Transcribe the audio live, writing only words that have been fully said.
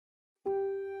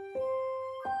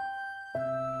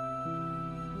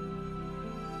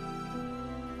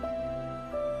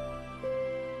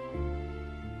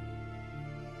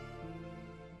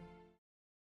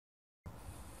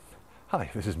Hi,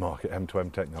 this is Mark at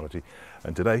M2M Technology,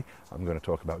 and today I'm going to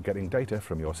talk about getting data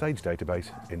from your Sage database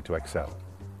into Excel.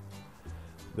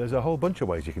 There's a whole bunch of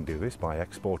ways you can do this by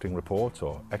exporting reports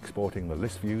or exporting the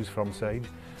list views from Sage,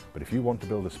 but if you want to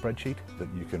build a spreadsheet that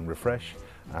you can refresh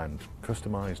and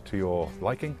customize to your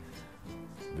liking,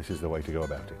 this is the way to go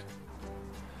about it.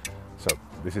 So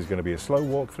this is going to be a slow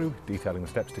walkthrough detailing the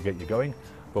steps to get you going,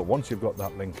 but once you've got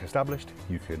that link established,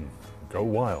 you can go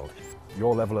wild.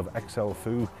 Your level of Excel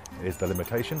foo is the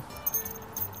limitation,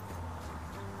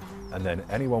 and then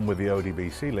anyone with the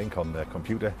ODBC link on their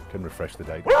computer can refresh the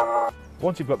data.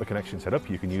 Once you've got the connection set up,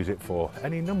 you can use it for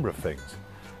any number of things,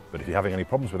 but if you're having any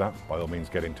problems with that, by all means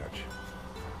get in touch.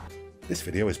 This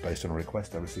video is based on a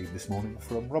request I received this morning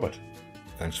from Robert.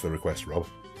 Thanks for the request, Rob.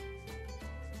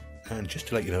 And just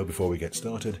to let you know before we get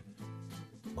started,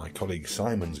 my colleague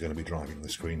Simon's going to be driving the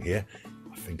screen here.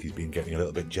 I think he's been getting a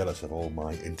little bit jealous of all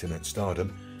my internet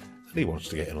stardom and he wants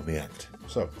to get in on the act.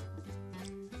 So,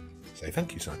 say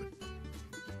thank you, Simon.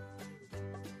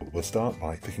 We'll start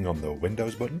by clicking on the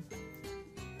Windows button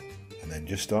and then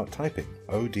just start typing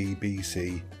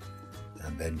ODBC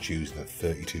and then choose the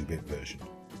 32-bit version.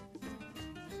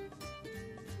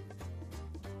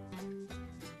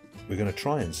 We're going to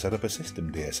try and set up a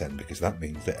system DSN because that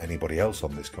means that anybody else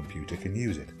on this computer can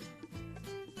use it.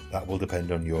 That will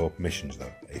depend on your permissions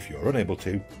though. If you're unable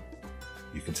to,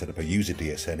 you can set up a user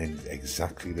DSN in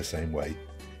exactly the same way.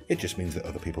 It just means that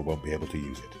other people won't be able to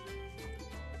use it.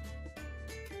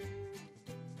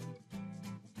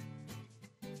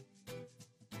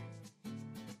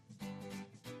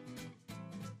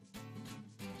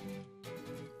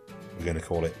 We're going to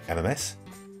call it MMS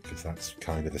because that's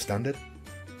kind of the standard.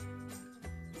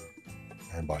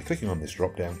 And by clicking on this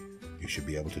drop down, you should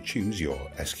be able to choose your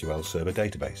SQL Server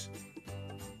database.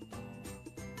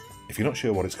 If you're not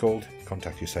sure what it's called,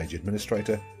 contact your Sage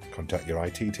administrator, contact your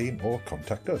IT team, or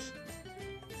contact us.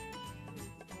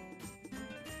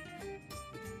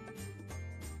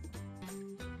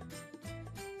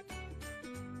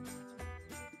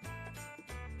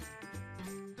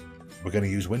 We're going to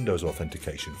use Windows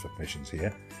authentication for permissions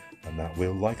here, and that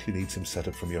will likely need some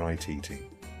setup from your IT team.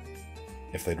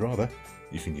 If they'd rather,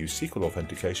 you can use SQL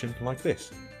authentication like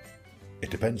this. It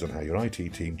depends on how your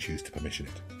IT team choose to permission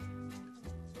it.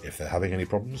 If they're having any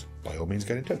problems, by all means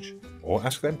get in touch, or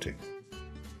ask them to.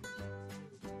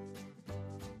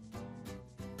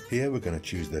 Here we're going to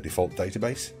choose the default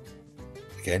database.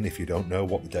 Again, if you don't know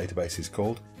what the database is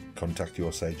called, contact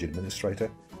your Sage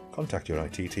administrator, contact your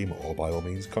IT team, or by all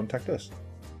means contact us.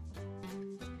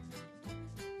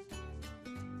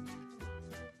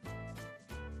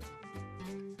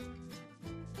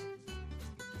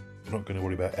 We're not going to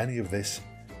worry about any of this,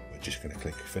 we're just going to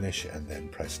click Finish and then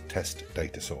press Test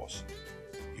Data Source.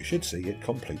 You should see it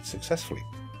complete successfully.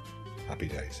 Happy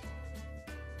days.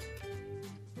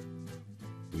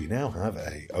 We now have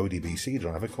a ODBC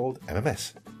driver called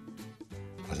MMS.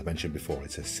 As I mentioned before,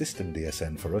 it's a system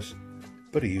DSN for us,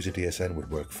 but a user DSN would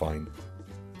work fine.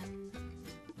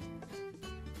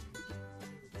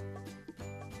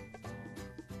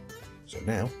 So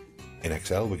now, in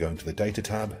Excel, we're going to the Data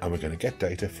tab and we're going to get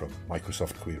data from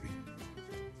Microsoft Query.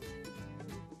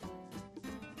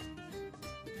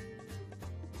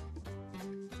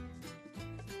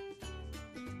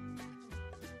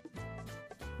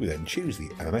 We then choose the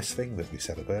MMS thing that we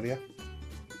set up earlier,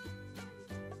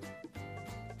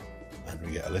 and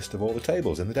we get a list of all the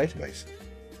tables in the database,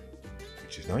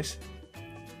 which is nice.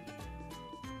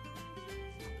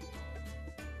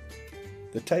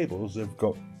 The tables have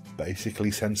got basically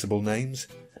sensible names.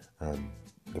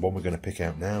 The one we're going to pick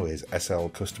out now is SL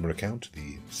Customer Account,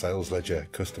 the Sales Ledger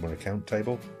Customer Account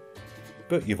table.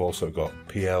 But you've also got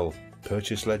PL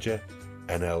Purchase Ledger,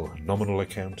 NL Nominal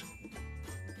Account.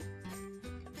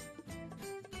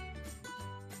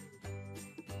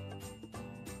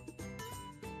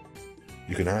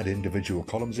 You can add individual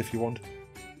columns if you want.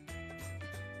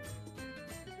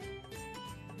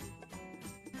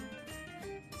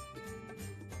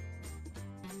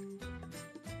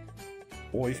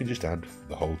 Or you can just add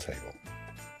the whole table.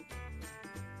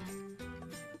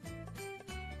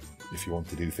 If you want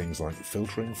to do things like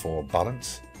filtering for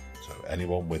balance, so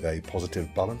anyone with a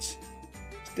positive balance,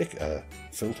 stick a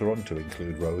filter on to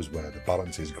include rows where the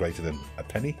balance is greater than a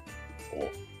penny or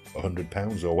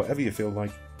 £100 or whatever you feel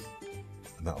like,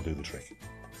 and that'll do the trick.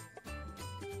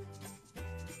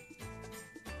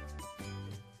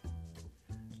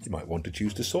 You might want to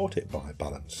choose to sort it by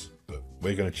balance, but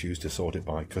we're going to choose to sort it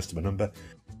by customer number.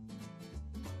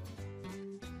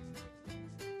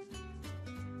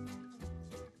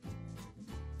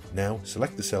 Now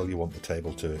select the cell you want the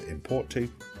table to import to,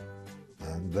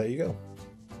 and there you go.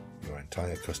 Your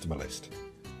entire customer list,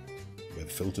 with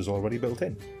filters already built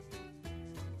in.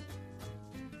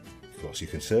 Of course, you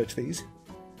can search these.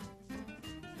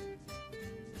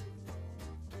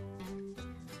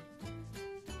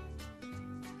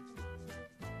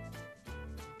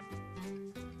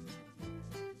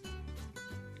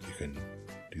 You can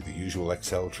do the usual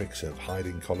Excel tricks of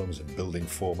hiding columns and building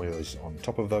formulas on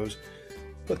top of those.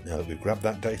 But now that we've grabbed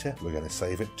that data, we're going to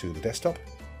save it to the desktop.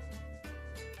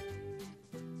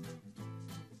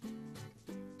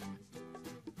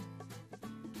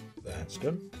 That's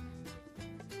done.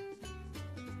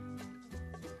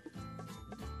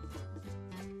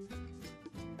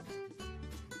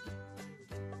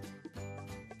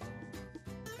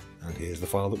 And here's the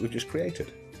file that we've just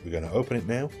created. We're going to open it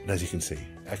now, and as you can see,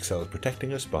 Excel is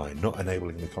protecting us by not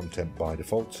enabling the content by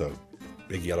default, so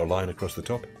big yellow line across the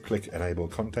top, click Enable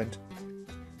Content,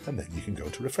 and then you can go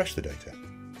to refresh the data.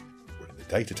 We're in the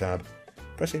Data tab,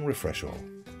 pressing Refresh All.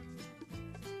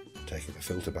 Taking the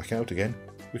filter back out again,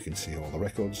 we can see all the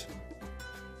records.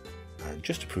 And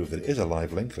just to prove that it is a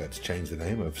live link, let's change the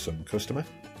name of some customer.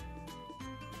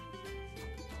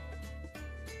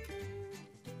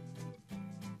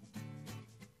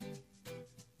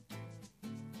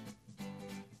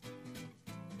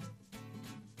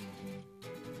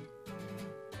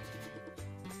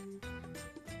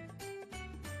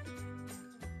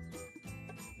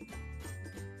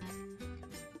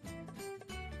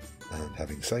 And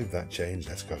having saved that change,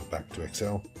 let's go back to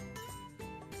Excel.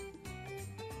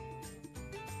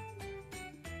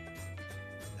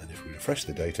 And if we refresh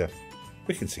the data,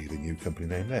 we can see the new company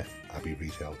name there, Abbey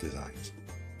Retail Designs.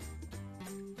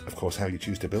 Of course, how you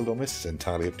choose to build on this is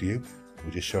entirely up to you.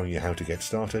 We're just showing you how to get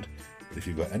started. But if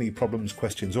you've got any problems,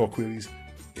 questions or queries,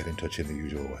 get in touch in the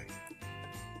usual way.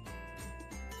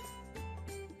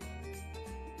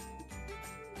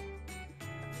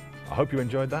 I hope you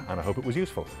enjoyed that, and I hope it was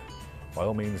useful. By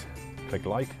all means, click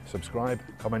like, subscribe,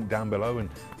 comment down below, and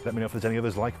let me know if there's any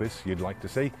others like this you'd like to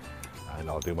see, and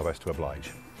I'll do my best to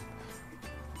oblige.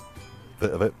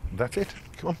 That's it.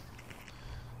 Come on.